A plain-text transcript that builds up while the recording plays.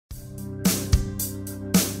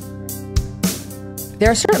There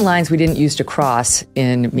are certain lines we didn't used to cross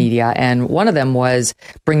in media, and one of them was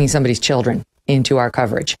bringing somebody's children into our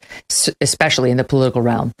coverage, especially in the political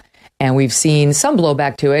realm. And we've seen some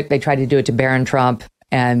blowback to it. They tried to do it to Barron Trump,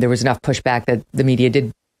 and there was enough pushback that the media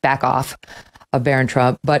did back off of Barron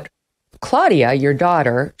Trump. But Claudia, your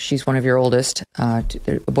daughter, she's one of your oldest, a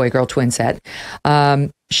boy-girl twin set.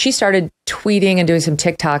 She started tweeting and doing some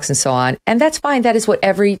TikToks and so on. And that's fine. That is what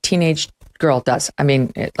every teenage girl does. I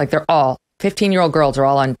mean, like they're all 15-year-old girls are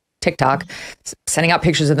all on TikTok, sending out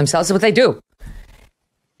pictures of themselves. That's what they do.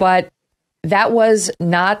 But that was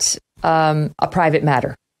not a private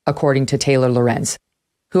matter, according to Taylor Lorenz,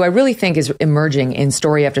 who I really think is emerging in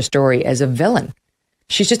story after story as a villain.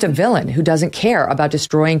 She's just a villain who doesn't care about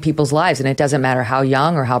destroying people's lives. And it doesn't matter how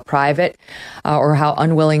young or how private or how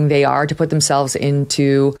unwilling they are to put themselves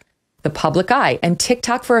into the public eye. And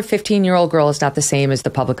TikTok for a 15-year-old girl is not the same as the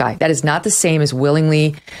public eye. That is not the same as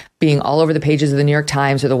willingly being all over the pages of the New York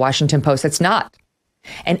Times or the Washington Post. That's not.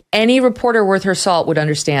 And any reporter worth her salt would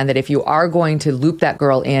understand that if you are going to loop that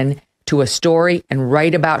girl in to a story and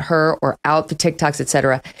write about her or out the TikToks,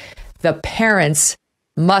 etc., the parents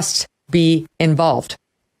must be involved.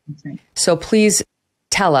 Okay. So please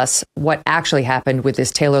tell us what actually happened with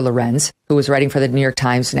this Taylor Lorenz, who was writing for the New York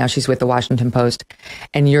Times. Now she's with the Washington Post,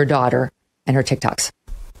 and your daughter and her TikToks.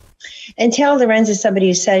 And Taylor Lorenz is somebody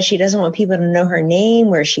who says she doesn't want people to know her name,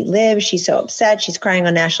 where she lives. She's so upset. She's crying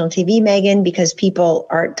on national TV, Megyn, because people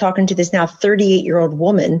are talking to this now 38-year-old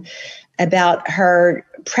woman about her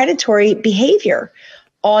predatory behavior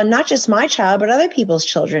on not just my child, but other people's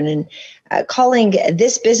children, and calling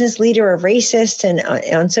this business leader a racist and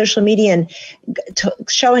on social media and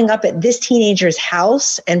showing up at this teenager's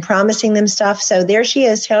house and promising them stuff. So there she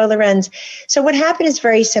is, Taylor Lorenz. So what happened is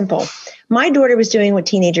very simple. My daughter was doing what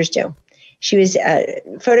teenagers do. She was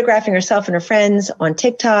photographing herself and her friends on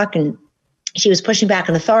TikTok, and she was pushing back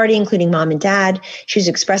on authority, including mom and dad. She was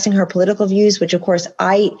expressing her political views, which of course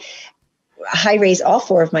I raise all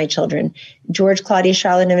four of my children, George, Claudia,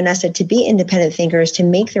 Charlotte, and Vanessa, to be independent thinkers, to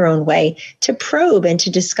make their own way, to probe and to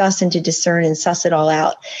discuss and to discern and suss it all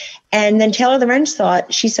out. And then Taylor Lorenz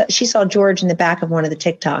thought she saw George in the back of one of the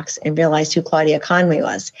TikToks and realized who Claudia Conway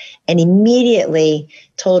was, and immediately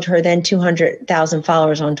told her then 200,000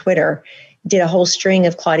 followers on Twitter, did a whole string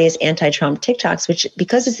of Claudia's anti-Trump TikToks, which,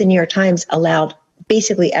 because it's the New York Times, allowed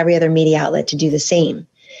basically every other media outlet to do the same.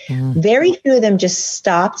 Yeah. Very few of them just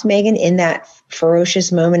stopped, Megyn, in that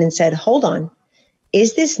ferocious moment and said, hold on,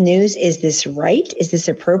 is this news? Is this right? Is this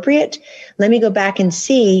appropriate? Let me go back and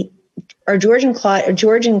see, are George and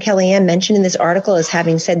Kellyanne mentioned in this article as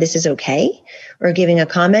having said this is okay or giving a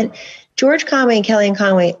comment? George Conway and Kellyanne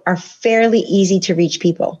Conway are fairly easy to reach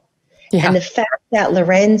people. Yeah. And the fact that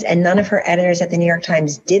Lorenz and none of her editors at the New York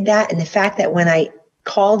Times did that, and the fact that when I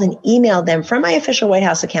called and emailed them from my official White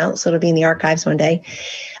House account, so it'll be in the archives one day,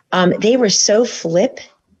 they were so flip.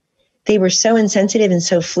 They were so insensitive and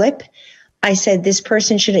so flip. I said, this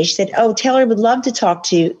person should, she said, oh, Taylor would love to talk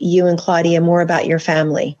to you and Claudia more about your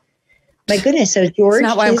family. My goodness. So George,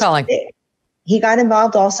 that's not why I'm calling. He got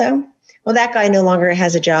involved also. Well, that guy no longer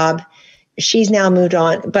has a job. She's now moved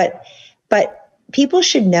on. But people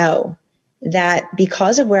should know that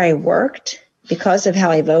because of where I worked, because of how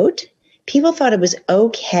I vote, people thought it was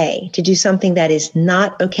okay to do something that is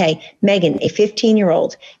not okay. Megyn, a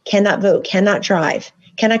 15-year-old, cannot vote, cannot drive,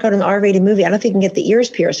 cannot go to an R-rated movie. I don't think you can get the ears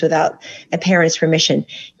pierced without a parent's permission.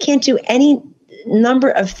 Can't do any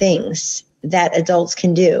number of things that adults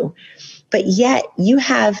can do. But yet you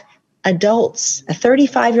have adults, a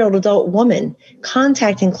 35-year-old adult woman,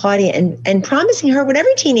 contacting Claudia and promising her what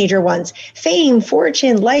every teenager wants: fame,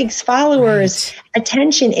 fortune, likes, followers, right,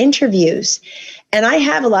 attention, interviews. And I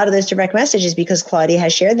have a lot of those direct messages because Claudia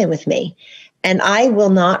has shared them with me. And I will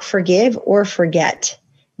not forgive or forget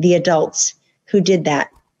the adults who did that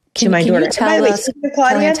to my daughter.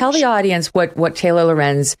 Tell the audience what Taylor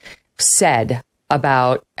Lorenz said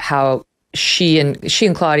about how she and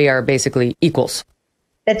Claudia are basically equals.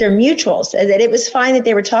 That they're mutuals, that it was fine that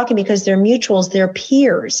they were talking because they're mutuals, they're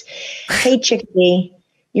peers. Hey, Chickadee,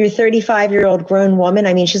 you're a 35-year-old grown woman.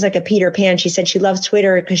 I mean, she's like a Peter Pan. She said she loves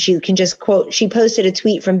Twitter because she can just quote, she posted a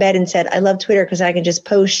tweet from bed and said, I love Twitter because I can just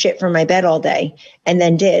post shit from my bed all day, and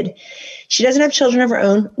then did. She doesn't have children of her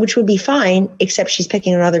own, which would be fine, except she's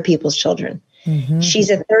picking on other people's children. Mm-hmm.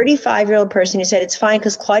 She's a 35-year-old person who said it's fine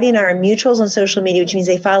because Claudia and I are mutuals on social media, which means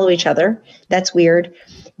they follow each other. That's weird.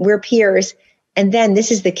 We're peers. And then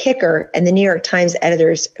this is the kicker, and the New York Times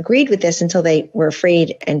editors agreed with this until they were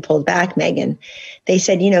afraid and pulled back, Megyn. They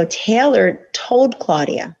said, Taylor told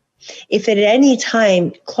Claudia, if at any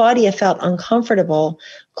time Claudia felt uncomfortable,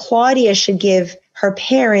 Claudia should give her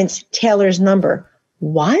parents Taylor's number.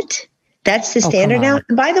 What? That's the standard come on. now?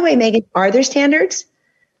 And by the way, Megyn, are there standards?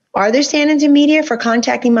 Are there standards in media for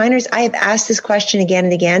contacting minors? I have asked this question again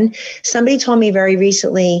and again. Somebody told me very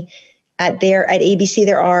recently at ABC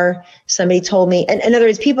there are. Somebody told me, and in other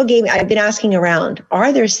words, I've been asking around,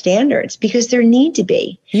 are there standards? Because there need to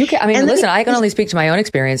be. Listen, I can only speak to my own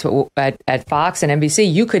experience, but at Fox and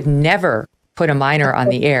NBC, you could never put a minor on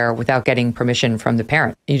the air without getting permission from the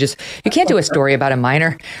parent. You can't do a story about a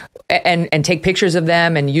minor and take pictures of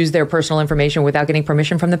them and use their personal information without getting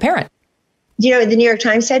permission from the parent. You know what the New York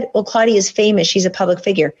Times said? Well, Claudia is famous. She's a public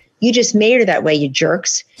figure. You just made her that way, you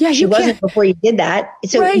jerks. Yeah, she wasn't before you did that.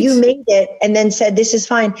 So right. You made it and then said, this is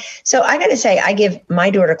fine. So I got to say, I give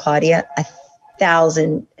my daughter, Claudia,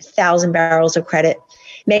 1,000 barrels of credit,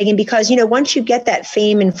 Megyn, because, once you get that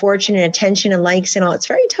fame and fortune and attention and likes and all, it's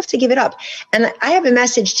very tough to give it up. And I have a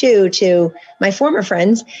message too, to my former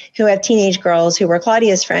friends who have teenage girls who were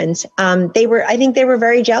Claudia's friends. I think they were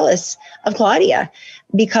very jealous of Claudia,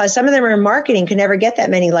 because some of them are in marketing, could never get that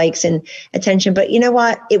many likes and attention. But you know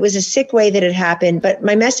what? It was a sick way that it happened. But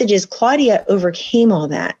my message is Claudia overcame all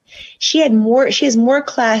that. She has more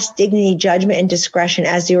class, dignity, judgment, and discretion,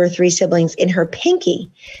 as do her three siblings, in her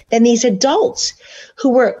pinky than these adults who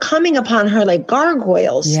were coming upon her like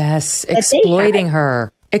gargoyles. Yes, exploiting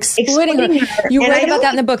her. Exploiting her. You write about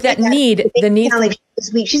that in the book, the need.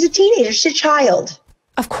 She's a teenager. She's a child.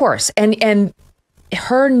 Of course. And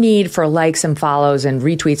her need for likes and follows and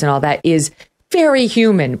retweets and all that is very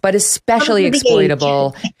human, but especially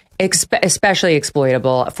exploitable,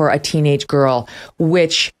 for a teenage girl,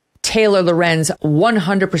 which Taylor Lorenz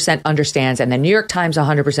 100% understands, and the New York Times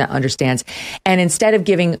 100% understands. And instead of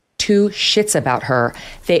giving two shits about her,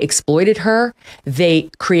 they exploited her. They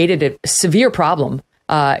created a severe problem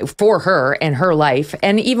for her and her life,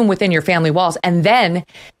 and even within your family walls. And then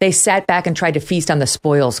they sat back and tried to feast on the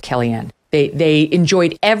spoils, Kellyanne. They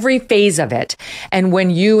enjoyed every phase of it. And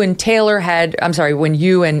when you and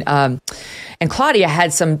Claudia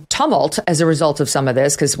had some tumult as a result of some of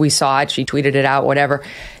this, because we saw it, she tweeted it out, whatever,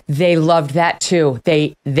 they loved that too.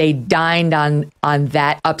 They dined on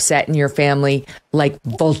that upset in your family like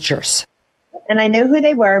vultures. And I know who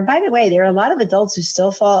they were. By the way, there are a lot of adults who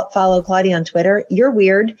still follow Claudia on Twitter. You're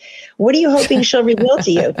weird. What are you hoping she'll reveal to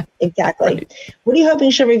you? Exactly. Right. What are you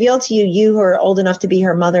hoping she'll reveal to you? You who are old enough to be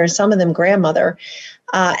her mother, some of them grandmother.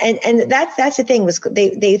 And that's the thing, was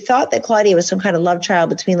they thought that Claudia was some kind of love child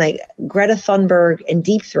between like Greta Thunberg and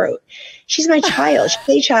Deep Throat. She's my child.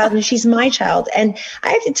 She's a child and she's my child. And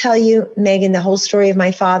I have to tell you, Megyn, the whole story of my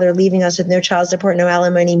father leaving us with no child support, no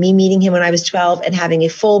alimony, me meeting him when I was 12 and having a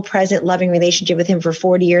full, present, loving relationship with him for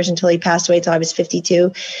 40 years until he passed away till I was 52.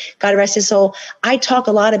 God rest his soul. I talk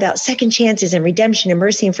a lot about second chances and redemption and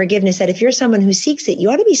mercy and forgiveness, that if you're someone who seeks it, you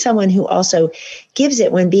ought to be someone who also gives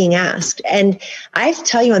it when being asked. And I have to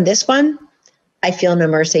tell you on this one, I feel no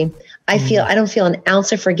mercy. I don't feel an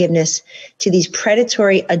ounce of forgiveness to these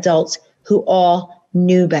predatory adults who all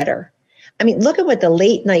knew better. I mean, look at what the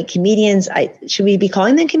late night comedians, should we be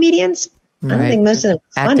calling them comedians? Right. I don't think most of them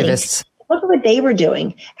are funny. Activists. Look at what they were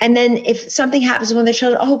doing. And then if something happens when their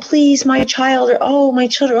children, oh, please, my child, or my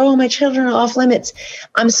children are off limits.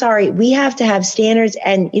 I'm sorry. We have to have standards.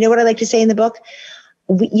 And you know what I like to say in the book?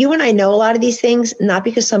 You and I know a lot of these things, not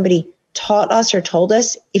because somebody taught us or told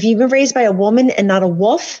us. If you've been raised by a woman and not a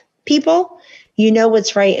wolf, people, you know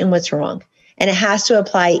what's right and what's wrong. And it has to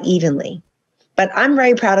apply evenly. But I'm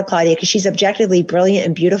very proud of Claudia because she's objectively brilliant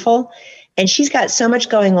and beautiful. And she's got so much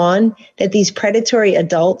going on that these predatory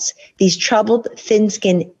adults, these troubled,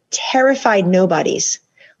 thin-skinned, terrified nobodies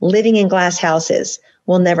living in glass houses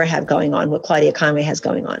will never have going on what Claudia Conway has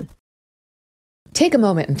going on. Take a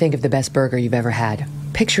moment and think of the best burger you've ever had.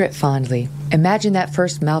 Picture it fondly. Imagine that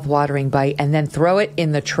first mouth-watering bite and then throw it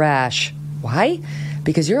in the trash. Why?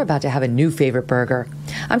 Because you're about to have a new favorite burger.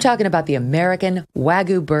 I'm talking about the American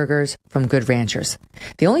Wagyu burgers from Good Ranchers.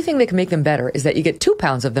 The only thing that can make them better is that you get 2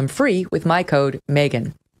 pounds of them free with my code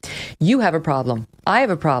Megyn. You have a problem. I have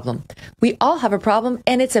a problem. We all have a problem,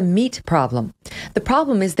 and it's a meat problem. The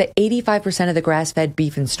problem is that 85% of the grass-fed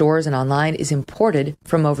beef in stores and online is imported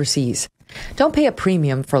from overseas. Don't pay a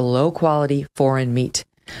premium for low-quality foreign meat.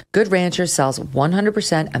 Good Ranchers sells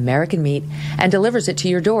 100% American meat and delivers it to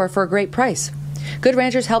your door for a great price. Good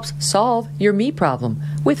Ranchers helps solve your meat problem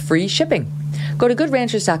with free shipping. Go to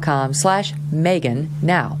goodranchers.com/Megyn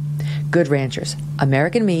now. Good Ranchers,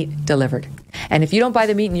 American meat delivered. And if you don't buy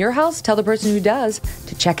the meat in your house, tell the person who does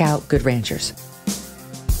to check out Good Ranchers.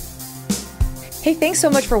 Hey, thanks so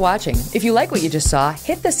much for watching. If you like what you just saw,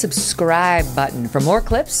 hit the subscribe button for more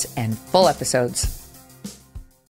clips and full episodes.